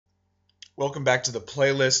Welcome back to the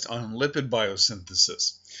playlist on lipid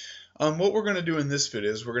biosynthesis. What we're going to do in this video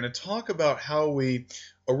is we're going to talk about how we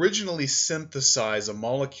originally synthesize a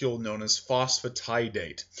molecule known as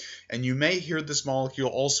phosphatidate. And you may hear this molecule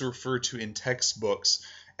also referred to in textbooks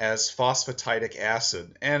as phosphatidic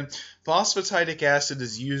acid. And phosphatidic acid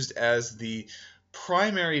is used as the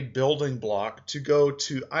primary building block to go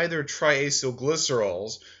to either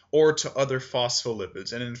triacylglycerols or to other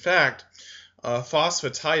phospholipids. And in fact,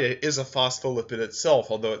 phosphatidate is a phospholipid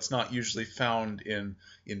itself, although it's not usually found in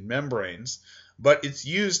membranes. But it's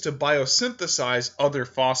used to biosynthesize other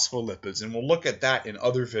phospholipids, and we'll look at that in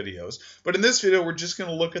other videos. But in this video, we're just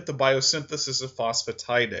going to look at the biosynthesis of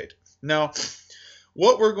phosphatidate. Now,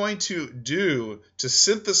 what we're going to do to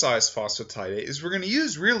synthesize phosphatidate is we're going to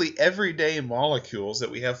use really everyday molecules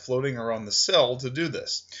that we have floating around the cell to do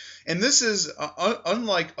this. And this is,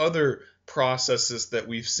 unlike other processes that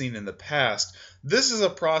we've seen in the past, this is a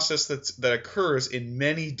process that occurs in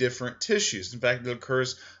many different tissues. In fact, it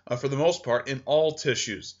occurs for the most part in all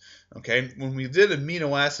tissues. Okay, when we did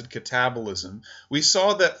amino acid catabolism, we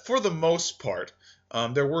saw that for the most part,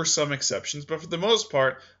 there were some exceptions, but for the most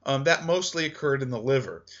part, that mostly occurred in the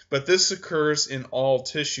liver. But this occurs in all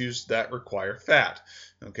tissues that require fat.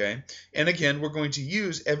 Okay, and again, we're going to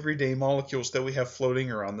use everyday molecules that we have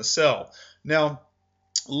floating around the cell. Now,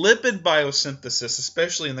 lipid biosynthesis,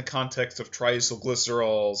 especially in the context of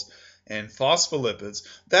triacylglycerols and phospholipids,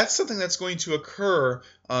 that's something that's going to occur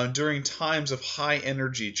during times of high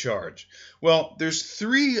energy charge. Well, there's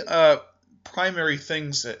three primary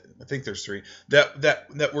things, I think there's three,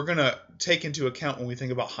 that we're going to take into account when we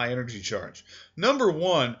think about high energy charge. Number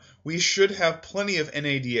one, we should have plenty of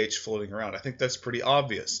NADH floating around. I think that's pretty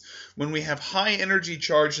obvious. When we have high energy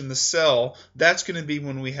charge in the cell, that's going to be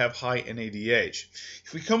when we have high NADH.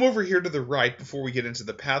 If we come over here to the right before we get into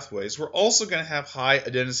the pathways, we're also going to have high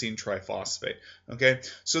adenosine triphosphate. Okay,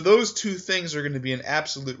 so those two things are going to be an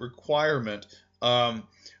absolute requirement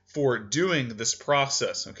for doing this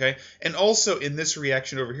process, okay? And also in this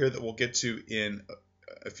reaction over here that we'll get to in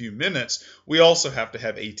a few minutes, we also have to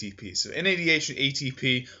have ATP. So NADH and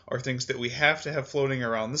ATP are things that we have to have floating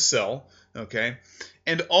around the cell, okay?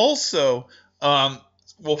 And also,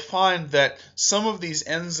 we'll find that some of these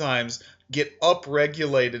enzymes get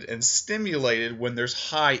upregulated and stimulated when there's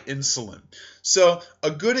high insulin. So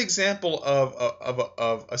a good example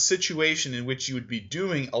of a situation in which you would be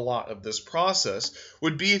doing a lot of this process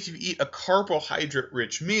would be if you eat a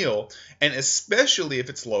carbohydrate-rich meal, and especially if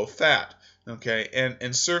it's low fat. Okay,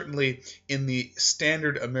 and certainly in the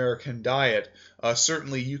standard American diet,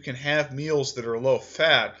 certainly you can have meals that are low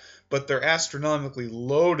fat, but they're astronomically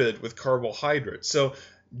loaded with carbohydrates. So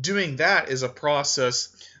doing that is a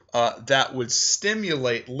process that would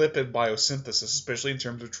stimulate lipid biosynthesis, especially in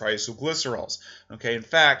terms of triacylglycerols. Okay, in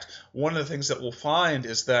fact, one of the things that we'll find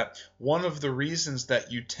is that one of the reasons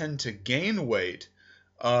that you tend to gain weight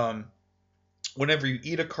whenever you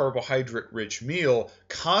eat a carbohydrate-rich meal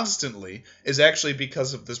constantly is actually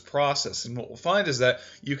because of this process. And what we'll find is that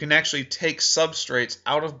you can actually take substrates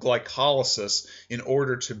out of glycolysis in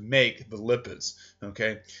order to make the lipids.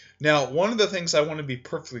 Okay. Now, one of the things I want to be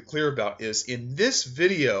perfectly clear about is in this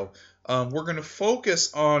video, we're going to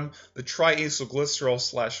focus on the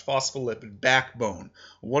triacylglycerol/phospholipid backbone.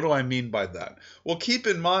 What do I mean by that? Well, keep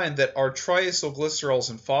in mind that our triacylglycerols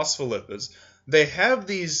and phospholipids, they have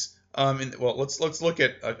these let's look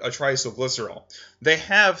at a triacylglycerol. They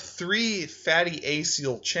have three fatty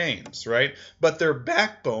acyl chains, right? But their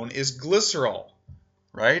backbone is glycerol,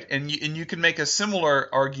 right? And you can make a similar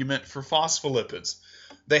argument for phospholipids.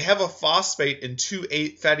 They have a phosphate and two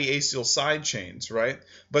fatty acyl side chains, right?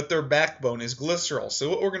 But their backbone is glycerol. So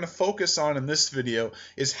what we're going to focus on in this video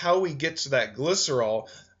is how we get to that glycerol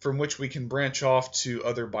from which we can branch off to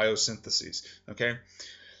other biosyntheses, okay?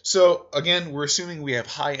 So again, we're assuming we have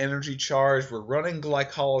high energy charge. We're running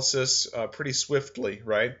glycolysis pretty swiftly,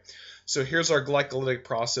 right? So here's our glycolytic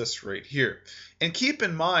process right here. And keep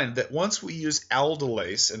in mind that once we use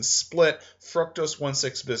aldolase and split fructose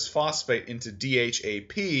 1,6-bisphosphate into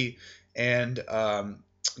DHAP and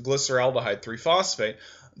glyceraldehyde 3-phosphate,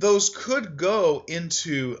 those could go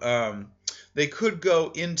into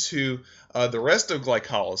the rest of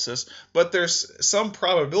glycolysis, but there's some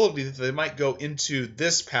probability that they might go into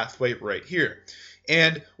this pathway right here.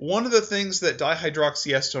 And one of the things that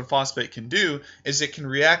dihydroxyacetone phosphate can do is it can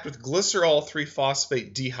react with glycerol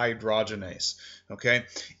 3-phosphate dehydrogenase. Okay,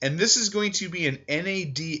 and this is going to be an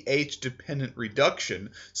NADH dependent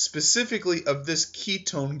reduction, specifically of this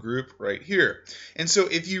ketone group right here. And so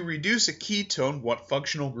if you reduce a ketone, what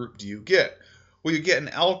functional group do you get? Well, you get an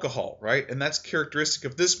alcohol, right? And that's characteristic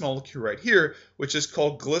of this molecule right here, which is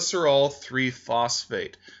called glycerol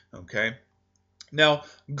 3-phosphate, okay? Now,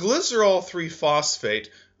 glycerol 3-phosphate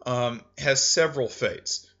has several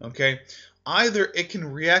fates, okay? Either it can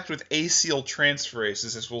react with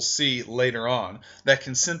acyltransferases, as we'll see later on, that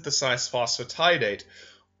can synthesize phosphatidate,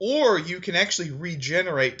 or you can actually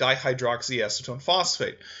regenerate dihydroxyacetone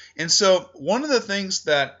phosphate. And so one of the things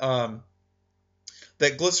that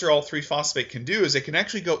that glycerol 3-phosphate can do is it can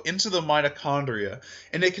actually go into the mitochondria,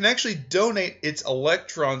 and it can actually donate its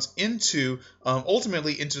electrons into,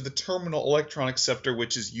 ultimately into the terminal electron acceptor,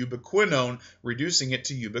 which is ubiquinone, reducing it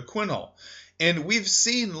to ubiquinol. And we've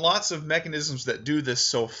seen lots of mechanisms that do this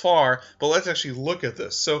so far, but let's actually look at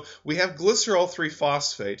this. So we have glycerol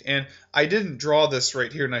 3-phosphate, and I didn't draw this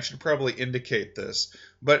right here, and I should probably indicate this.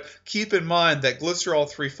 But keep in mind that glycerol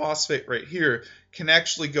 3-phosphate right here can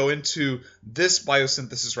actually go into this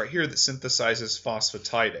biosynthesis right here that synthesizes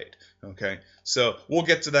phosphatidate. Okay, so we'll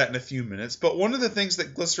get to that in a few minutes. But one of the things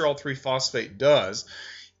that glycerol 3-phosphate does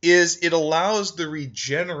is it allows the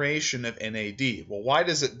regeneration of NAD. Well, why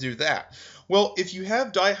does it do that? Well, if you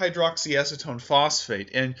have dihydroxyacetone phosphate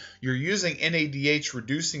and you're using NADH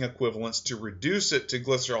reducing equivalents to reduce it to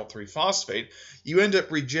glycerol 3-phosphate, you end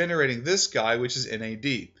up regenerating this guy, which is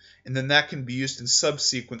NAD. And then that can be used in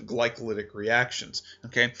subsequent glycolytic reactions.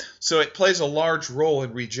 Okay, so it plays a large role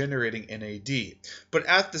in regenerating NAD. But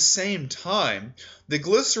at the same time, the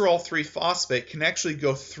glycerol 3-phosphate can actually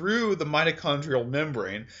go through the mitochondrial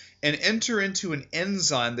membrane and enter into an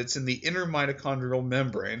enzyme that's in the inner mitochondrial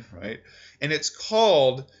membrane, right? And it's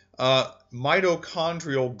called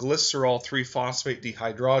mitochondrial glycerol 3-phosphate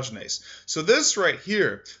dehydrogenase. So this right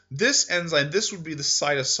here, this enzyme, this would be the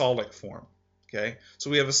cytosolic form. Okay, so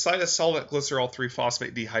we have a cytosolic glycerol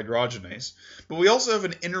 3-phosphate dehydrogenase, but we also have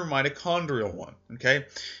an intermitochondrial one. Okay,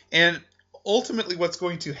 and ultimately what's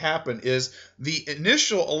going to happen is the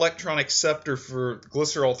initial electron acceptor for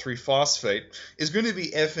glycerol 3-phosphate is going to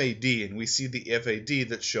be FAD, and we see the FAD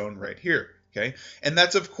that's shown right here. Okay, and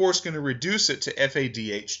that's of course going to reduce it to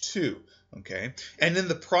FADH2. Okay, and in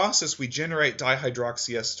the process we generate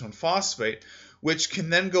dihydroxyacetone phosphate, which can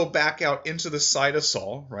then go back out into the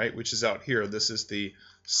cytosol, right, which is out here. This is the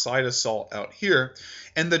cytosol out here.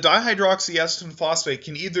 And the dihydroxyacetone phosphate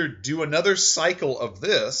can either do another cycle of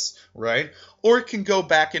this, right, or it can go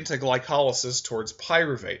back into glycolysis towards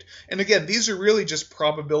pyruvate. And again, these are really just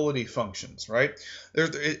probability functions, right?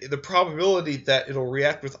 The probability that it'll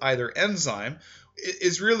react with either enzyme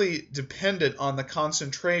is really dependent on the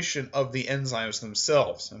concentration of the enzymes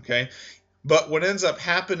themselves, okay? But what ends up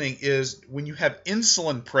happening is when you have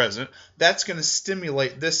insulin present, that's going to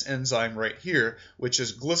stimulate this enzyme right here, which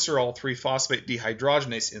is glycerol 3-phosphate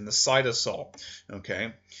dehydrogenase in the cytosol.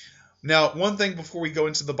 Okay. Now, one thing before we go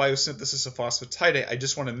into the biosynthesis of phosphatidate, I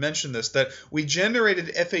just want to mention this, that we generated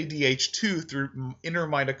FADH2 through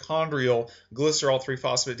intermitochondrial glycerol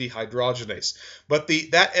 3-phosphate dehydrogenase. But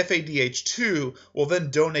that FADH2 will then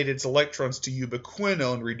donate its electrons to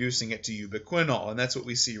ubiquinone, reducing it to ubiquinol, and that's what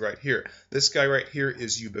we see right here. This guy right here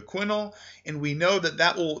is ubiquinol, and we know that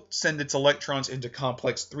that will send its electrons into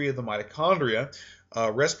complex 3 of the mitochondria,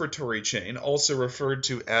 respiratory chain, also referred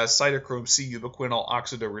to as cytochrome C ubiquinol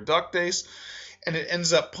oxidoreductase, and it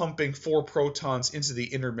ends up pumping 4 protons into the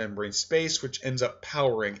inner membrane space, which ends up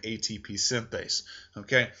powering ATP synthase.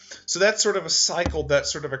 Okay, so that's sort of a cycle that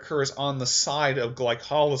sort of occurs on the side of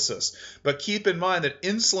glycolysis. But keep in mind that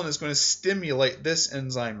insulin is going to stimulate this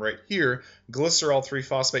enzyme right here, glycerol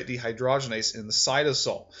 3-phosphate dehydrogenase in the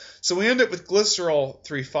cytosol. So we end up with glycerol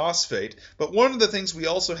 3-phosphate, but one of the things we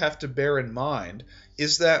also have to bear in mind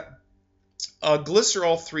is that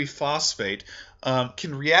glycerol 3-phosphate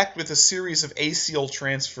can react with a series of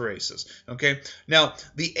acyltransferases. Okay, now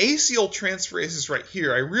the acyltransferases right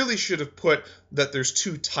here, I really should have put that there's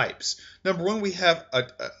 2 types. Number one, we have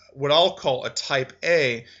what I'll call a type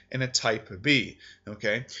A and a type B.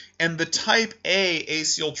 Okay, and the type A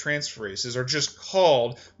acyltransferases are just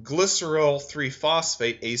called glycerol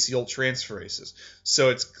 3-phosphate acyltransferases. So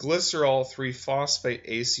it's glycerol 3-phosphate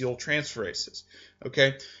acyltransferases.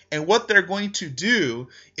 Okay, and what they're going to do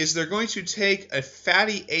is they're going to take a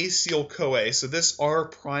fatty acyl-CoA, so this R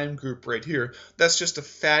prime group right here, that's just a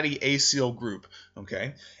fatty acyl group,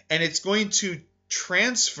 okay, and it's going to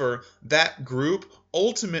transfer that group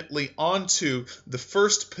ultimately onto the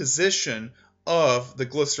first position of the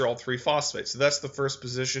glycerol 3-phosphate. So that's the first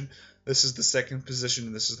position. this is the second position,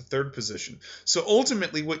 and this is the third position. So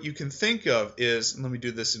ultimately what you can think of is, and let me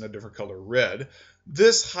do this in a different color, red,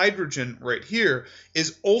 this hydrogen right here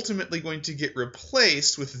is ultimately going to get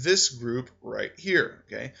replaced with this group right here,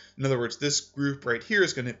 okay? In other words, this group right here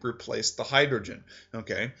is going to replace the hydrogen,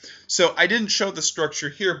 okay? So I didn't show the structure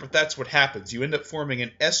here, but that's what happens. You end up forming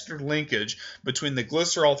an ester linkage between the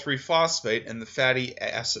glycerol 3-phosphate and the fatty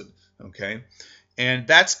acid, okay? And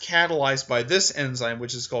that's catalyzed by this enzyme,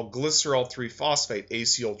 which is called glycerol 3-phosphate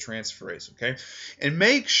acyltransferase, okay? And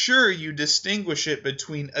make sure you distinguish it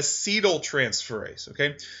between acetyltransferase,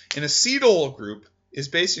 okay? An acetyl group is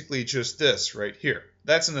basically just this right here.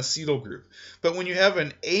 That's an acetyl group. But when you have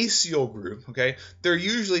an acyl group, okay, they're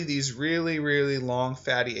usually these really, really long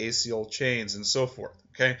fatty acyl chains and so forth.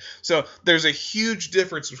 Okay, so there's a huge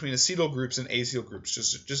difference between acetyl groups and acyl groups.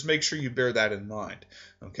 Just make sure you bear that in mind.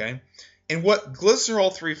 Okay. And what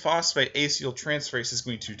glycerol 3-phosphate acyltransferase is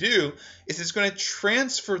going to do is it's going to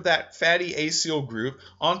transfer that fatty acyl group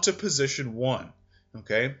onto position 1,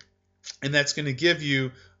 okay? And that's going to give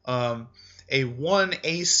you a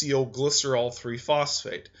 1-acyl glycerol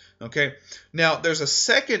 3-phosphate, okay? Now, there's a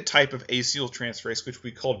second type of acyltransferase, which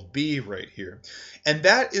we called B right here. And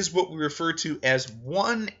that is what we refer to as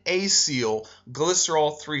 1-acyl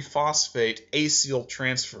glycerol 3-phosphate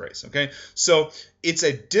acyltransferase, okay? So it's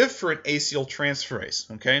a different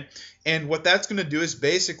acyltransferase, okay? And what that's going to do is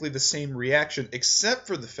basically the same reaction, except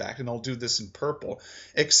for the fact, and I'll do this in purple,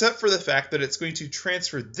 except for the fact that it's going to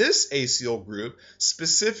transfer this acyl group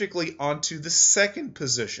specifically onto the second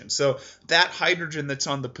position. So that hydrogen that's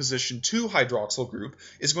on the position 2 hydroxyl group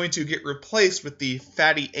is going to get replaced with the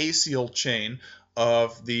fatty acyl chain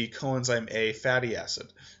of the coenzyme A fatty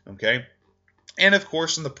acid, okay? And of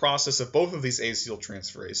course, in the process of both of these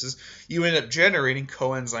acyltransferases, you end up generating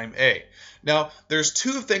coenzyme A. Now, there's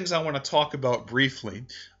two things I want to talk about briefly,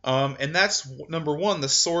 and that's number one, the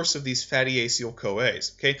source of these fatty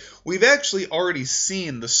acyl-CoAs. Okay, we've actually already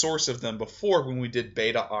seen the source of them before when we did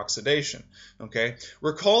beta oxidation. Okay,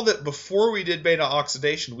 recall that before we did beta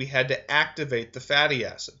oxidation, we had to activate the fatty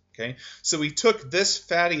acid. Okay, so we took this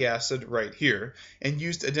fatty acid right here and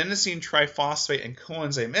used adenosine triphosphate and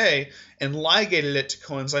coenzyme A and ligated it to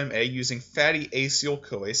coenzyme A using fatty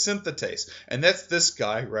acyl-CoA synthetase. And that's this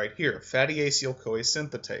guy right here, fatty acyl-CoA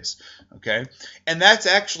synthetase. Okay, and that's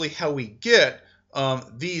actually how we get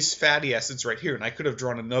these fatty acids right here. And I could have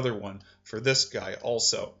drawn another one for this guy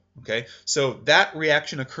also. Okay, so that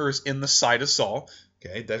reaction occurs in the cytosol.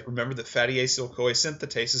 Okay, remember that fatty acyl-CoA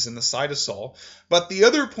synthetase is in the cytosol. But the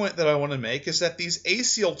other point that I want to make is that these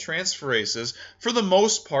acyltransferases, for the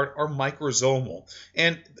most part, are microsomal.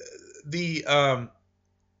 And the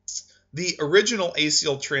original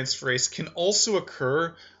acyltransferase can also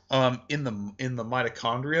occur in the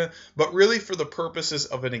mitochondria, but really for the purposes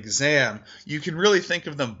of an exam, you can really think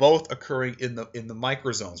of them both occurring in the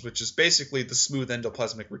microsomes, which is basically the smooth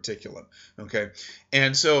endoplasmic reticulum. Okay,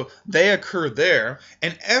 and so they occur there,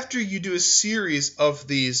 and after you do a series of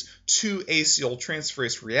these two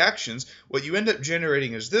acyltransferase reactions, what you end up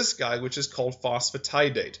generating is this guy, which is called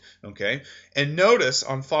phosphatidate. Okay, and notice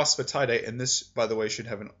on phosphatidate, and this, by the way, should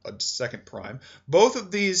have a second prime. Both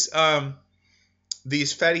of these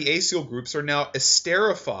fatty acyl groups are now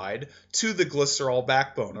esterified to the glycerol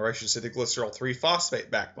backbone, or I should say the glycerol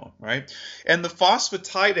 3-phosphate backbone, right? And the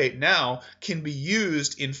phosphatidate now can be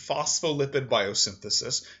used in phospholipid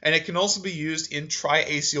biosynthesis, and it can also be used in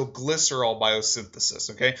triacylglycerol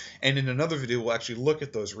biosynthesis, okay? And in another video, we'll actually look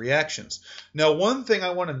at those reactions. Now, one thing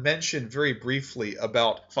I want to mention very briefly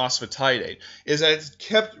about phosphatidate is that it's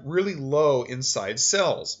kept really low inside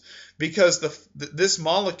cells, because this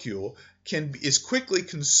molecule is quickly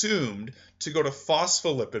consumed to go to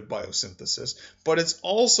phospholipid biosynthesis, but it's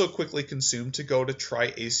also quickly consumed to go to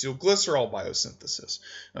triacylglycerol biosynthesis.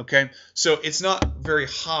 Okay, so it's not very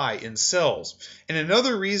high in cells. And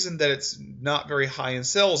another reason that it's not very high in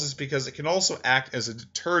cells is because it can also act as a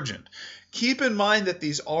detergent. Keep in mind that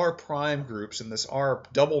these R prime groups and this R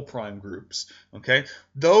double prime groups, okay,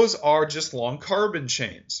 those are just long carbon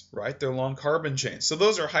chains, right? They're long carbon chains. So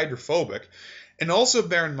those are hydrophobic. And also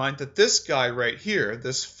bear in mind that this guy right here,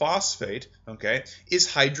 this phosphate, okay, is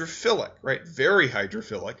hydrophilic, right? Very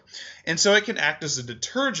hydrophilic. And so it can act as a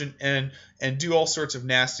detergent and do all sorts of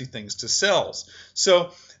nasty things to cells. So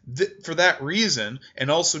for that reason, and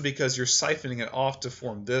also because you're siphoning it off to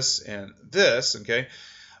form this and this, okay,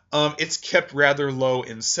 it's kept rather low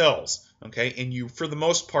in cells. Okay, and you, for the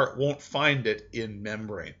most part, won't find it in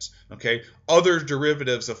membranes. Okay, other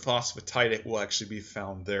derivatives of phosphatidate will actually be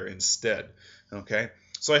found there instead. Okay,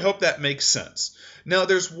 so I hope that makes sense. Now,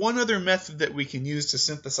 there's one other method that we can use to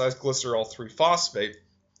synthesize glycerol 3-phosphate,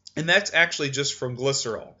 And that's actually just from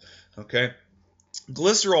glycerol. Okay,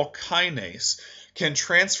 glycerol kinase can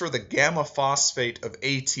transfer the gamma phosphate of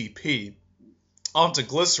ATP onto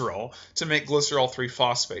glycerol to make glycerol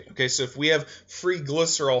 3-phosphate. Okay, so if we have free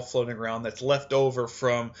glycerol floating around that's left over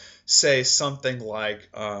from, say, something like,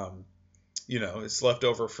 it's left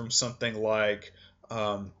over from something like,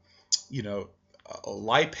 you know, a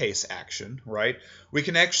lipase action, right? We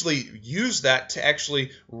can actually use that to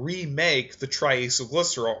actually remake the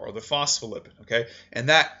triacylglycerol or the phospholipid, okay? And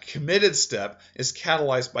that committed step is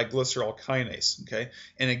catalyzed by glycerol kinase, okay?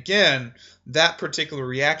 And again, that particular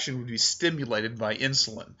reaction would be stimulated by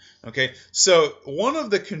insulin, okay? So one of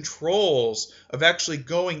the controls of actually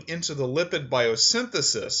going into the lipid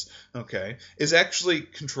biosynthesis, okay, is actually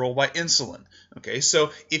controlled by insulin, okay?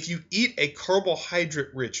 So if you eat a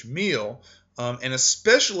carbohydrate-rich meal, and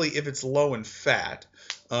especially if it's low in fat,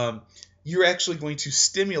 you're actually going to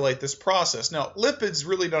stimulate this process. Now, lipids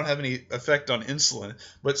really don't have any effect on insulin,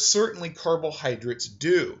 but certainly carbohydrates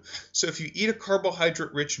do. So if you eat a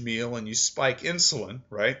carbohydrate-rich meal and you spike insulin,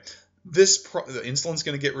 right, the insulin's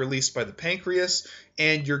going to get released by the pancreas,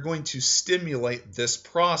 and you're going to stimulate this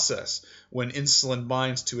process. When insulin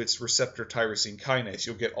binds to its receptor tyrosine kinase,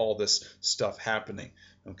 you'll get all this stuff happening,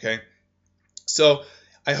 okay? So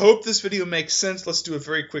I hope this video makes sense. Let's do a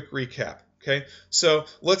very quick recap. Okay, so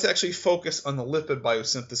let's actually focus on the lipid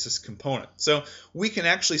biosynthesis component. So we can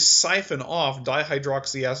actually siphon off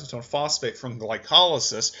dihydroxyacetone phosphate from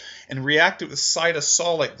glycolysis and react it with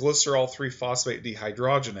cytosolic glycerol 3-phosphate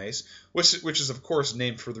dehydrogenase, which is of course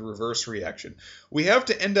named for the reverse reaction. We have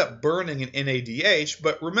to end up burning an NADH,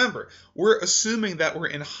 but remember, we're assuming that we're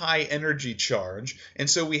in high energy charge, and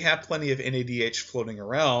so we have plenty of NADH floating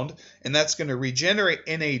around, and that's going to regenerate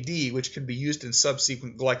NAD, which can be used in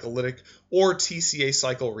subsequent glycolytic or TCA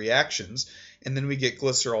cycle reactions, and then we get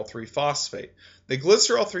glycerol 3-phosphate. The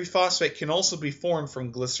glycerol 3-phosphate can also be formed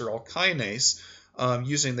from glycerol kinase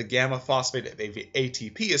using the gamma phosphate of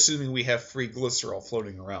ATP, assuming we have free glycerol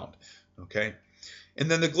floating around. Okay,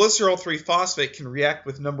 and then the glycerol 3-phosphate can react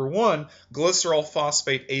with number 1, glycerol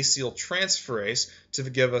phosphate acyltransferase to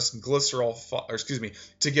give us acylglycerol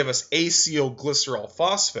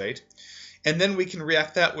phosphate, and then we can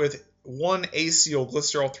react that with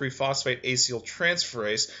 1-acylglycerol 3-phosphate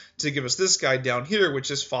acyltransferase to give us this guy down here,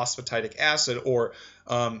 which is phosphatidic acid, or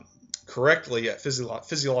correctly at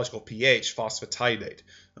physiological pH, phosphatidate.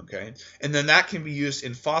 Okay, and then that can be used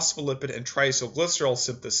in phospholipid and triacylglycerol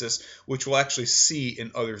synthesis, which we'll actually see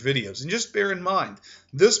in other videos. And just bear in mind,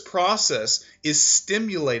 this process is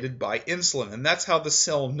stimulated by insulin, and that's how the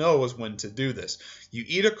cell knows when to do this. You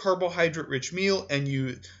eat a carbohydrate-rich meal, and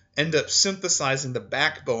you end up synthesizing the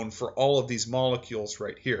backbone for all of these molecules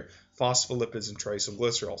right here, phospholipids and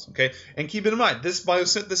triacylglycerols, okay? And keep in mind, this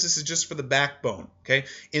biosynthesis is just for the backbone, okay?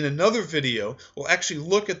 In another video, we'll actually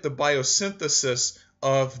look at the biosynthesis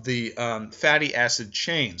of the fatty acid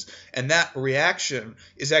chains, and that reaction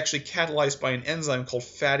is actually catalyzed by an enzyme called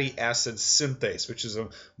fatty acid synthase, which is a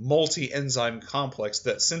multi-enzyme complex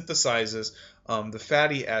that synthesizes the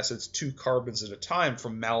fatty acids 2 carbons at a time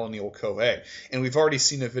from malonyl-CoA. And we've already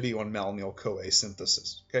seen a video on malonyl-CoA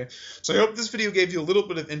synthesis. Okay, so I hope this video gave you a little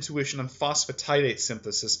bit of intuition on phosphatidate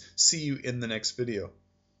synthesis. See you in the next video.